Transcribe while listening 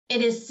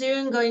It is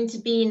soon going to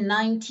be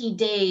 90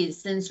 days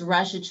since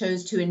Russia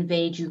chose to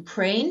invade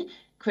Ukraine.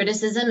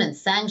 Criticism and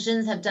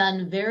sanctions have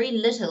done very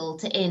little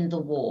to end the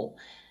war.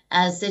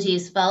 As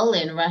cities fell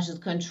in Russia's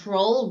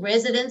control,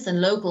 residents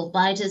and local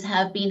fighters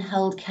have been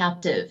held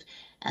captive,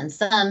 and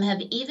some have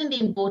even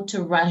been brought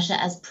to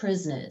Russia as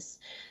prisoners.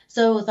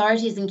 So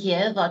authorities in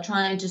Kyiv are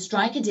trying to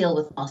strike a deal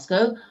with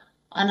Moscow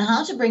on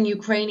how to bring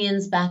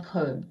Ukrainians back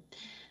home,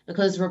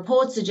 because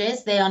reports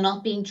suggest they are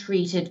not being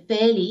treated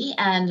fairly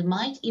and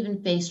might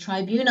even face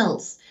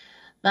tribunals.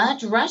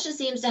 But Russia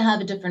seems to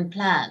have a different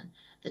plan.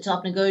 The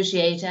top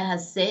negotiator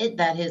has said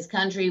that his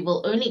country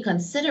will only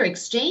consider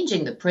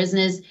exchanging the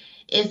prisoners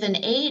if an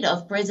aide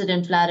of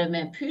President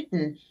Vladimir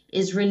Putin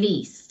is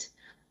released.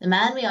 The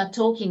man we are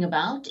talking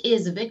about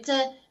is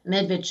Viktor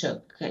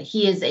Medvedchuk.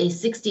 He is a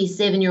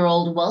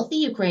 67-year-old wealthy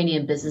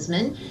Ukrainian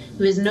businessman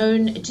who is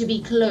known to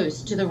be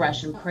close to the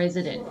Russian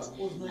president.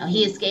 Now,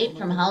 he escaped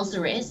from house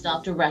arrest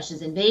after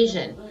Russia's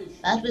invasion,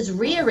 but was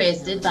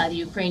rearrested by the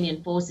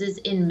Ukrainian forces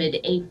in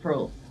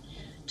mid-April.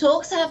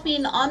 Talks have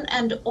been on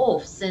and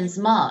off since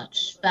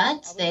March,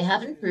 but they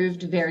haven't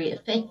proved very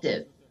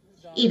effective.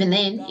 Even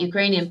then,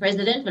 Ukrainian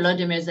President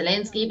Volodymyr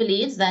Zelensky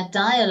believes that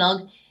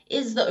dialogue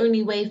is the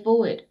only way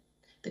forward.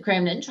 The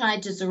Kremlin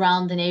tried to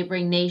surround the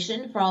neighboring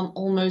nation from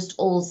almost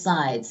all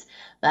sides,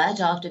 but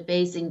after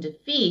facing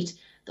defeat,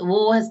 the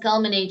war has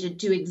culminated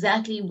to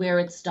exactly where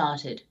it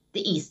started,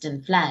 the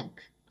eastern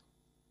flank.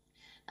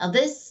 Now,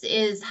 this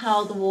is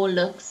how the war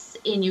looks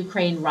in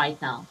Ukraine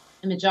right now.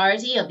 A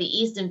majority of the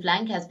eastern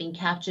flank has been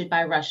captured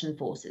by Russian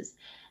forces,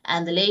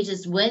 and the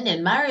latest win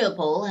in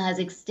Mariupol has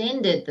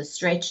extended the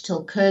stretch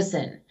till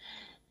Kherson.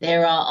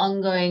 There are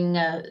ongoing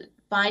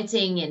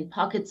fighting in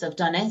pockets of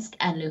Donetsk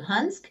and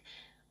Luhansk.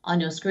 On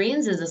your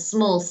screens is a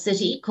small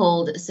city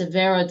called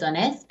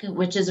Severodonetsk,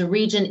 which is a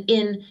region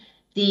in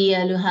the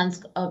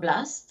Luhansk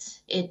Oblast.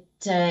 It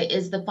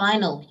is the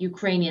final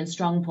Ukrainian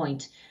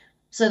strongpoint.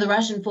 So the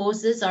Russian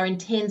forces are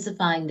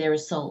intensifying their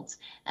assaults.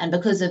 And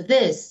because of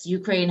this,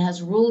 Ukraine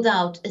has ruled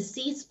out a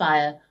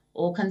ceasefire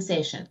or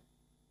concession.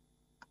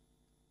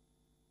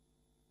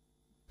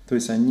 То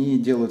есть они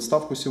делают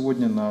ставку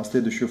сегодня на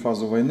следующую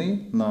фазу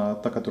войны, на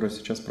та, которая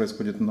сейчас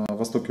происходит на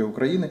востоке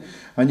Украины.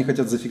 Они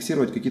хотят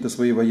зафиксировать какие-то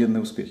свои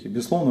военные успехи.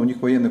 Безусловно, у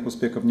них военных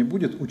успехов не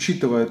будет,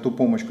 учитывая ту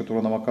помощь,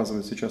 которую нам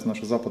оказывают сейчас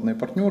наши западные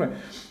партнеры.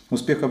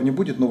 Успехов не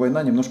будет, но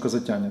война немножко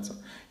затянется.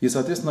 И,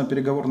 соответственно,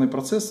 переговорный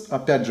процесс,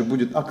 опять же,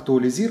 будет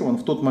актуализирован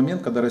в тот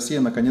момент, когда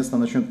Россия наконец-то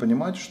начнет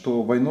понимать,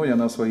 что войной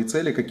она свои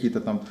цели,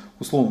 какие-то там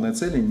условные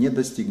цели, не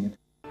достигнет.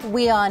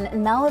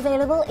 WION now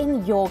available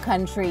in your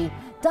country.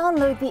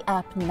 Download the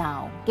app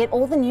now. Get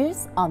all the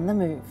news on the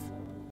move.